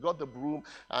got the broom,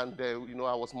 and I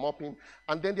was mopping,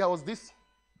 and then there was this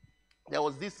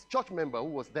church member who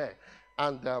was there,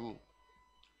 and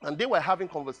they were having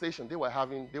conversation. They were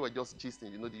just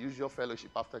gisting, the usual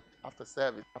fellowship after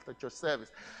service, after church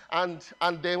service, and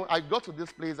then I got to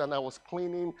this place and I was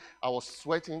cleaning. I was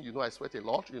sweating. I sweat a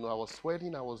lot. I was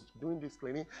sweating. I was doing this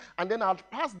cleaning, and then I'd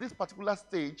passed this particular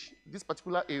stage, this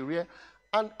particular area,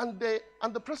 and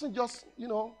the person just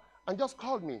just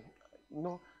called me.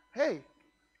 Hey,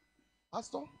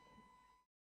 Pastor,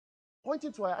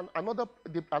 pointing to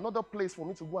another place for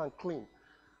me to go and clean.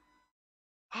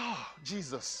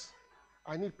 Jesus,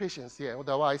 I need patience here,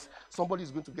 otherwise somebody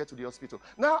is going to get to the hospital.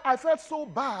 Now I felt so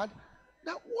bad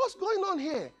that what's going on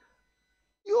here?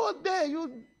 You are there,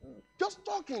 you just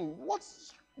talking.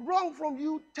 What's wrong from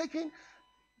you taking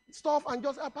stuff and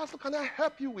just, Pastor, can I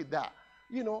help you with that?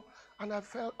 And I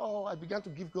felt, I began to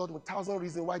give God 1,000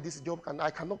 reasons why this job I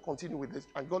cannot continue with this.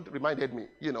 And God reminded me,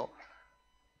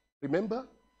 remember,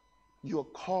 you're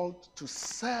called to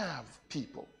serve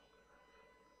people.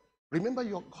 Remember,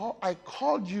 I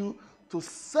called you to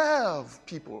serve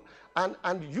people. And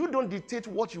you don't dictate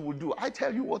what you will do. I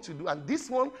tell you what to do. And this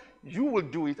one, you will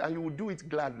do it, and you will do it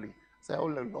gladly. I said, oh,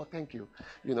 Lord, thank you.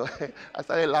 I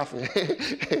started laughing.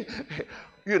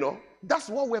 That's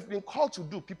what we've been called to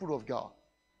do, people of God.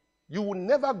 You will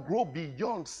never grow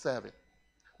beyond serving.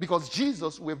 Because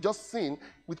Jesus, we've just seen,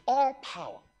 with all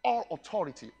power, all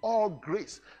authority, all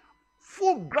grace,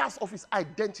 full grasp of his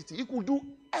identity, he could do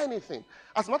anything.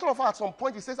 As a matter of fact, at some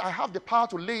point, he says, I have the power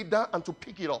to lay it down and to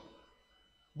pick it up.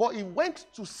 But he went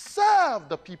to serve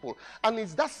the people. And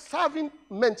it's that serving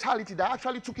mentality that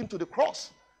actually took him to the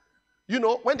cross.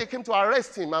 When they came to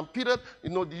arrest him, and Peter,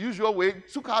 the usual way,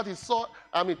 took out his sword,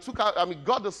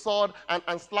 got the sword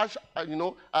and slashed,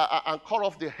 and cut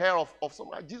off the hair of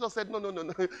someone. Jesus said, no.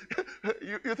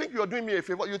 You think you're doing me a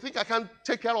favor? You think I can't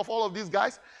take care of all of these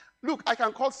guys? Look, I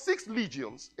can call 6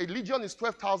 legions. A legion is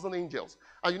 12,000 angels.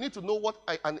 And you need to know what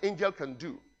an angel can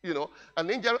do.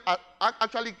 An angel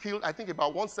actually killed, I think,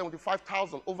 about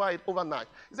 175,000 overnight.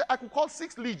 He said, I could call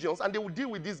 6 legions and they would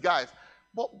deal with these guys.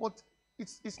 But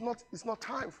it's not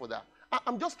time for that.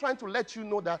 I'm just trying to let you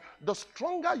know that the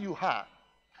stronger you are,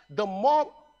 the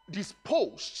more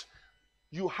disposed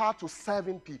you are to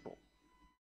serving people.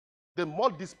 The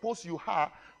more disposed you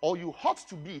are, or you ought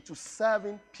to be, to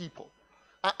serving people.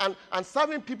 And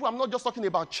serving people, I'm not just talking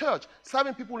about church.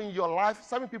 Serving people in your life,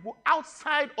 serving people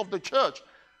outside of the church.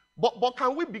 But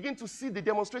can we begin to see the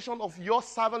demonstration of your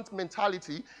servant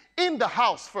mentality in the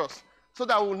house first? So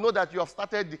that we'll know that you have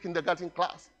started the kindergarten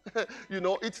class.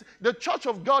 It's the church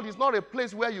of God is not a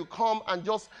place where you come and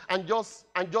just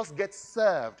get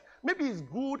served. Maybe it's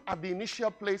good at the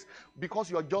initial place because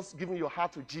you are just giving your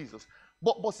heart to Jesus.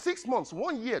 But 6 months,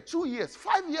 1 year, 2 years,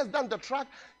 5 years down the track,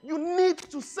 you need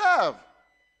to serve.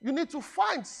 You need to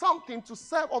find something to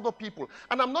serve other people.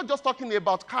 And I'm not just talking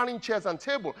about carrying chairs and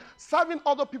tables. Serving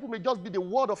other people may just be the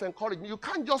word of encouragement. You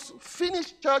can't just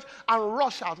finish church and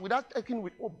rush out without checking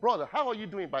with, oh, brother, how are you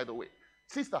doing, by the way?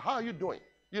 Sister, how are you doing?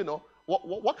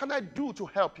 What can I do to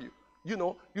help you?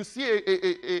 You see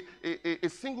a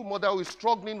single mother who is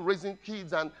struggling raising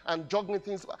kids and juggling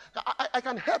things. I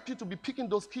can help you to be picking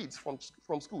those kids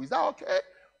from school. Is that okay?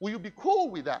 Will you be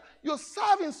cool with that? You're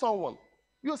serving someone.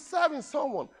 You're serving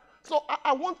someone. So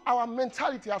I want our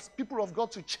mentality as people of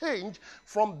God to change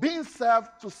from being served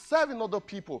to serving other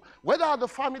people, whether at the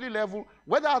family level,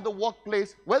 whether at the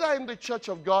workplace, whether in the church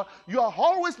of God. You are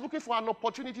always looking for an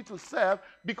opportunity to serve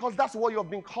because that's what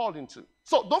you've been called into.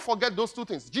 So don't forget those two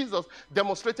things. Jesus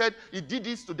demonstrated, he did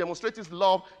this to demonstrate his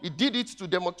love. He did it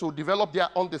to develop their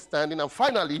understanding. And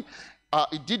finally,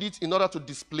 he did it in order to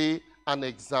display an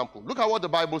example. Look at what the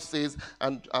Bible says,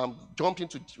 and jump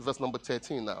into verse number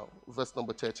 13 now. Verse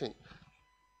number 13.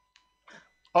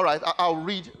 All right, I'll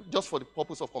read, just for the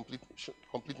purpose of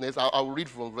completeness, I'll read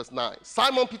from verse 9.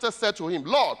 Simon Peter said to him,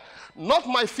 Lord, not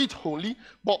my feet only,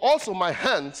 but also my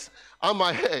hands and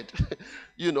my head.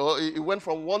 You know, it went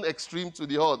from one extreme to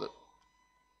the other.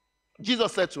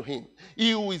 Jesus said to him,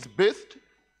 he who is bathed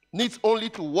needs only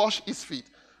to wash his feet,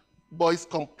 but is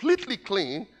completely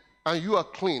clean, and you are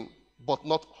clean, but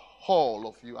not all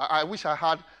of you. I wish I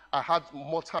had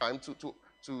more time to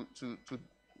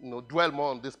dwell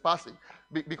more on this passage,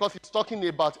 because it's talking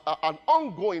about an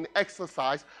ongoing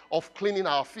exercise of cleaning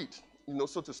our feet,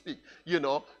 so to speak.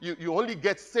 You only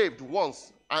get saved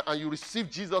once, and you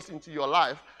receive Jesus into your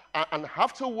life, and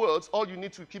afterwards, all you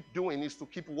need to keep doing is to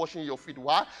keep washing your feet.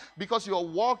 Why? Because you're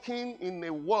walking in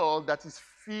a world that is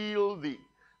filthy.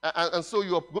 And so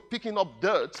you're picking up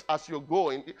dirt as you're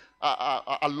going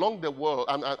along the world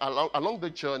and along the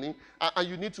journey, and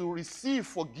you need to receive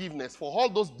forgiveness for all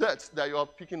those debts that you are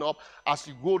picking up as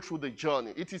you go through the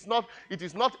journey. It is not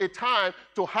a time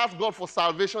to ask God for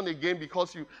salvation again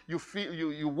because you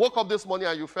woke up this morning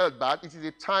and you felt bad. It is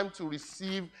a time to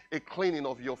receive a cleaning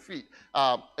of your feet.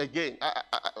 Again,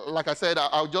 like I said,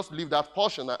 I'll just leave that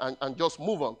portion and just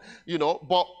move on.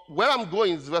 But where I'm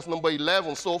going is verse number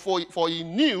 11. So for he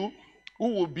knew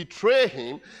who would betray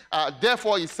him.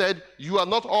 Therefore he said, you are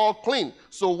not all clean.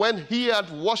 So when he had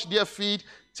washed their feet,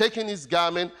 taken his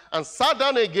garment, and sat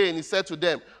down again, he said to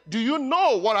them, do you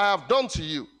know what I have done to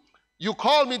you? You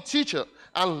call me teacher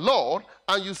and Lord,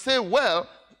 and you say, well,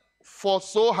 for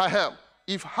so I am.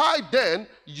 If I then,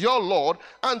 your Lord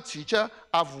and teacher,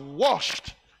 have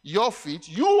washed your feet,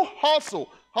 you also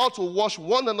ought to wash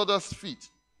one another's feet.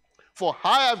 For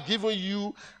I have given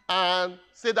you, and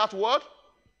say that word,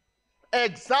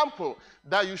 example,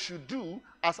 that you should do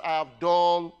as I have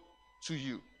done to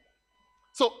you.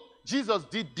 So Jesus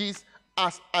did this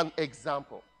as an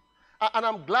example. And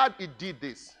I'm glad he did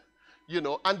this.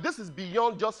 And this is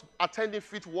beyond just attending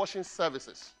feet washing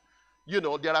services.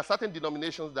 There are certain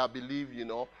denominations that believe,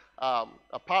 a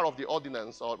part of the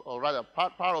ordinance, or rather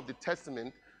part of the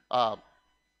testament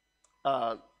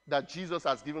that Jesus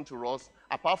has given to us,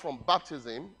 apart from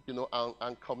baptism,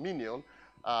 and communion,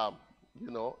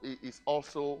 is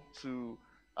also to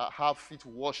have feet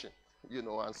washing,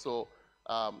 and so,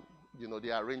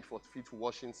 they arrange for feet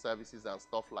washing services and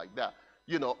stuff like that.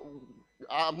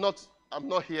 I'm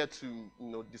not here to,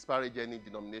 disparage any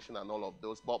denomination and all of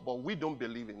those, but we don't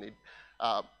believe in it,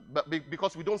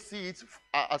 because we don't see it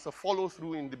as a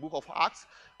follow-through in the book of Acts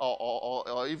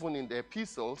or even in the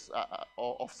epistles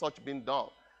of such being done.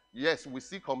 Yes, we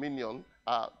see communion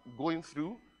going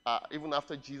through. Even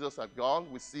after Jesus had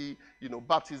gone, we see,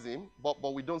 baptism,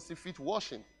 but we don't see feet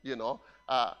washing,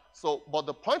 But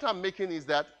the point I'm making is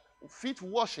that feet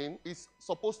washing is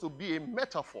supposed to be a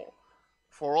metaphor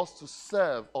for us to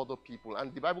serve other people.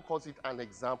 And the Bible calls it an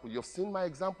example. You've seen my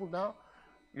example now,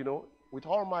 with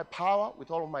all my power,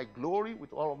 with all of my glory,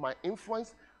 with all of my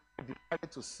influence, I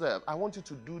decided to serve. I want you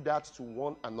to do that to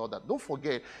one another. Don't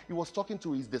forget, he was talking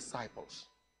to his disciples.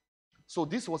 So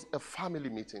this was a family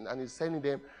meeting, and he's telling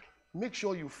them, make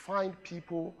sure you find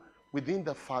people within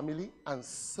the family and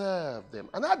serve them.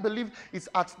 And I believe it's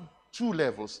at two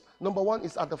levels. Number one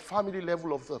is at the family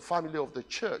level of the family of the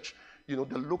church, the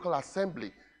local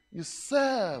assembly. You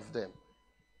serve them.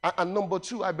 And number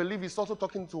two, I believe he's also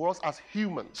talking to us as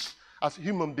humans, as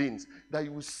human beings, that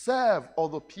you serve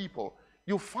other people.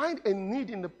 You find a need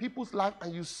in the people's life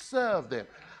and you serve them.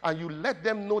 And you let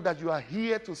them know that you are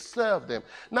here to serve them.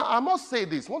 Now, I must say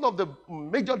this. One of the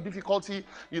major difficulty,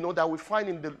 that we find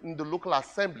in the local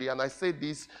assembly, and I say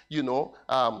this,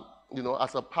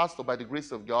 as a pastor by the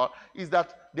grace of God, is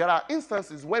that there are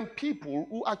instances when people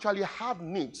who actually have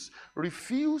needs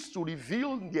refuse to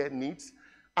reveal their needs,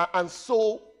 and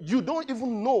so you don't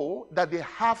even know that they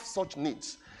have such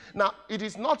needs. Now, it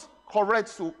is not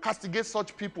correct to castigate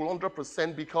such people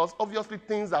 100% because obviously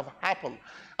things have happened.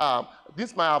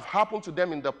 This might have happened to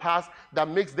them in the past that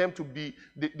makes them to be,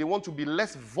 they want to be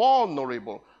less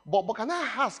vulnerable. But can I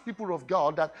ask people of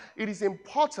God that it is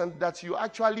important that you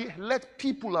actually let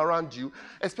people around you,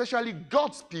 especially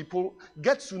God's people,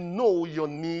 get to know your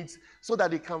needs so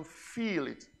that they can feel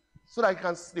it. so that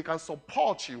they can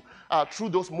support you through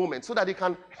those moments, so that they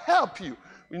can help you,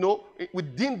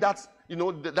 within that,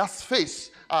 that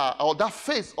space or that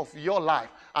phase of your life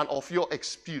and of your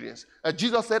experience.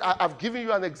 Jesus said, I've given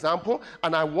you an example,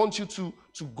 and I want you to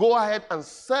go ahead and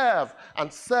serve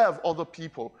other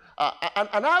people.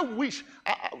 And I wish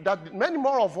that many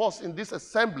more of us in this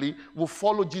assembly will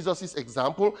follow Jesus'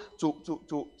 example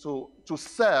to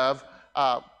serve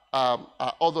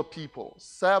other people.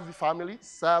 Serve the family,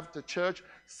 serve the church,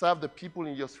 serve the people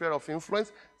in your sphere of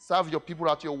influence, serve your people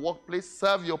at your workplace,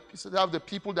 serve the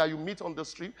people that you meet on the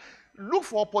street. Look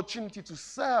for opportunity to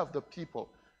serve the people.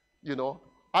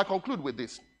 I conclude with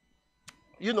this.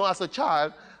 As a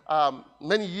child,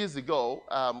 many years ago,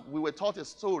 we were taught a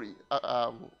story.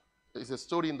 It's a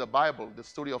story in the Bible, the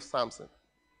story of Samson.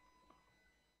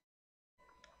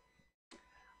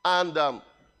 And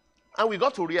we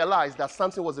got to realize that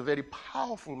Samson was a very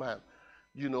powerful man.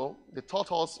 They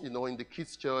taught us, in the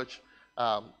kids' church,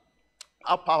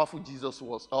 how powerful Jesus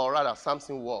was, or rather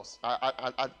Samson was,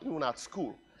 even at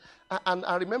school. And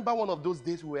I remember one of those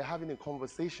days we were having a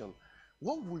conversation.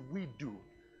 What would we do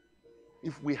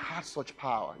if we had such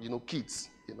power? Kids,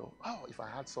 if I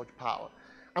had such power.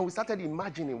 And we started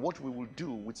imagining what we would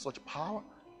do with such power.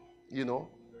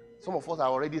 Some of us are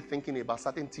already thinking about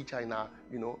certain teacher in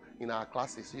our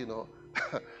classes,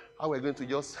 how we're going to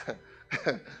just,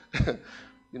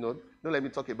 don't let me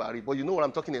talk about it, but you know what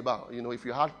I'm talking about. If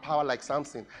you had power like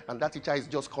Samson, and that teacher is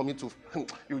just coming to,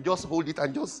 you just hold it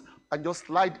and just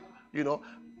slide,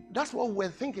 That's what we're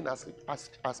thinking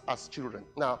as children.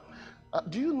 Now,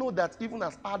 do you know that even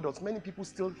as adults, many people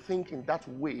still think in that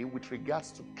way with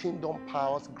regards to kingdom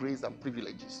powers, grace, and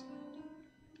privileges?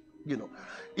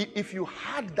 If you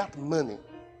had that money,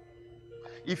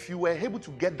 if you were able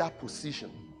to get that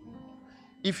position,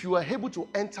 if you were able to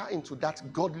enter into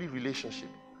that godly relationship,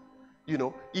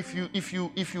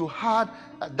 if you had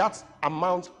that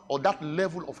amount or that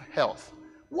level of health,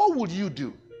 what would you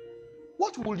do?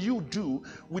 What will you do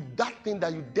with that thing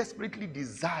that you desperately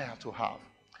desire to have?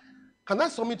 Can I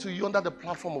submit to you under the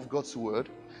platform of God's word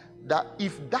that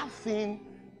if that thing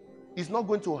is not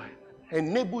going to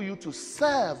enable you to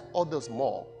serve others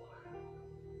more,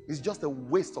 it's just a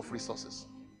waste of resources.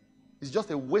 It's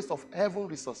just a waste of heaven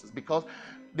resources, because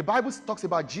the Bible talks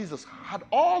about Jesus had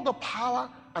all the power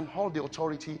and all the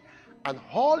authority, and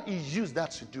all he used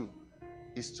that to do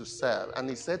is to serve. And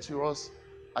he said to us,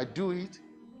 I do it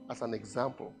as an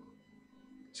example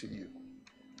to you.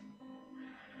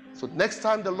 So next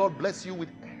time the Lord bless you with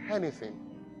anything,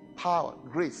 power,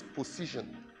 grace,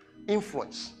 position,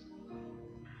 influence,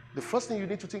 the first thing you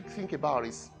need to think about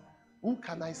is, who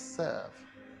can I serve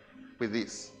with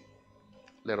this?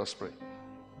 Let us pray.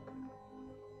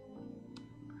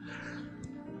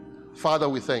 Father,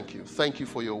 we thank you. Thank you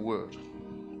for your word.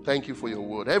 Thank you for your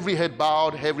word. Every head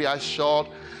bowed, every eye shut.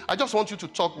 I just want you to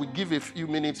talk. We give a few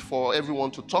minutes for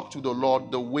everyone to talk to the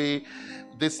Lord the way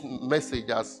this message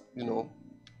has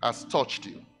touched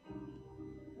you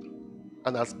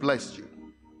and has blessed you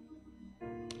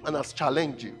and has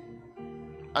challenged you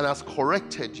and has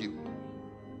corrected you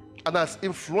and has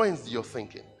influenced your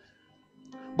thinking.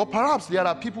 But perhaps there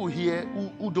are people here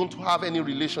who don't have any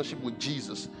relationship with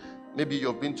Jesus. Maybe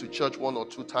you've been to church 1 or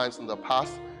 2 times in the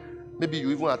past. Maybe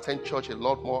you even attend church a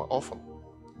lot more often,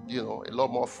 a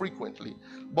lot more frequently.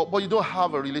 But you don't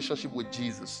have a relationship with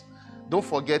Jesus. Don't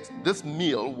forget, this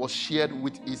meal was shared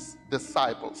with his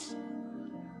disciples.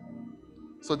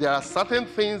 So there are certain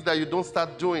things that you don't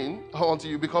start doing until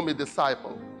you become a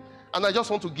disciple. And I just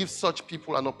want to give such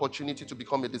people an opportunity to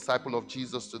become a disciple of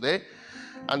Jesus today.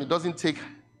 And it doesn't take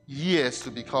years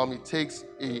to become. It takes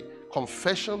a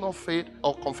confession of faith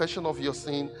or confession of your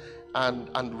sin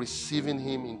and receiving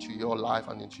him into your life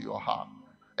and into your heart.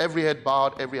 Every head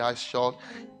bowed, every eye shut.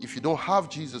 If you don't have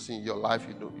Jesus in your life,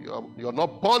 you're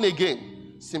not born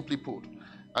again, simply put.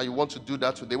 And you want to do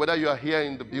that today. Whether you are here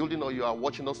in the building or you are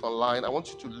watching us online, I want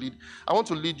to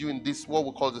lead you in this, what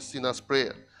we call the sinner's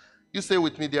prayer. You say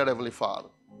with me, dear Heavenly Father,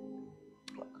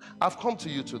 I've come to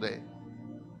you today.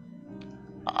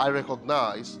 I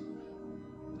recognize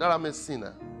that I'm a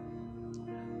sinner,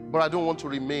 but I don't want to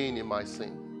remain in my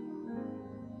sin.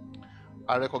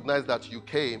 I recognize that you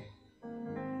came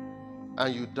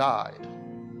and you died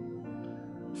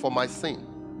for my sin.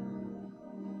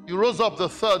 You rose up the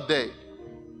 3rd day,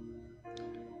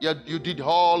 yet you did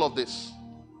all of this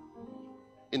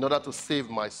in order to save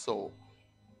my soul.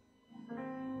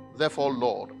 Therefore,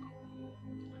 Lord,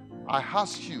 I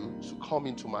ask you to come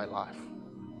into my life.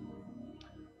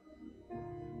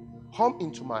 Come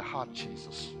into my heart,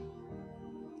 Jesus.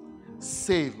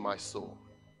 Save my soul.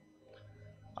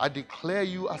 I declare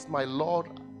you as my Lord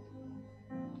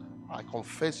I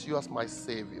confess you as my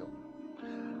Savior.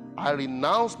 I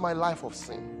renounce my life of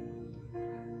sin.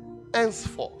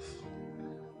 Henceforth,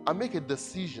 I make a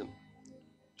decision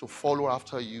to follow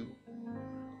after you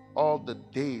all the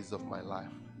days of my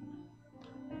life.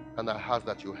 And I ask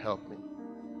that you help me.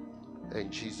 In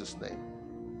Jesus' name,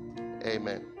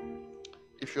 amen.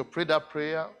 If you prayed that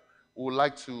prayer, we would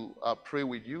like to pray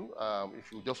with you.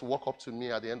 If you just walk up to me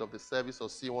at the end of the service or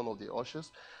see one of the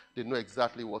ushers, they know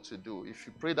exactly what to do. If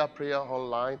you pray that prayer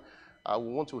online, we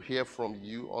want to hear from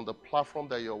you. On the platform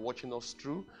that you're watching us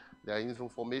through, there is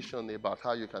information about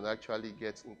how you can actually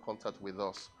get in contact with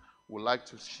us. We'd like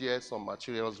to share some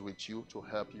materials with you to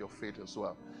help your faith as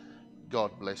well.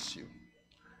 God bless you.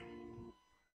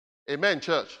 Amen,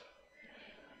 church.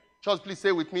 Church, please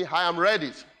say with me, I am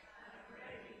ready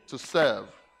to serve.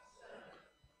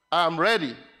 I am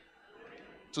ready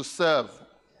to serve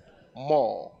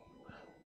more.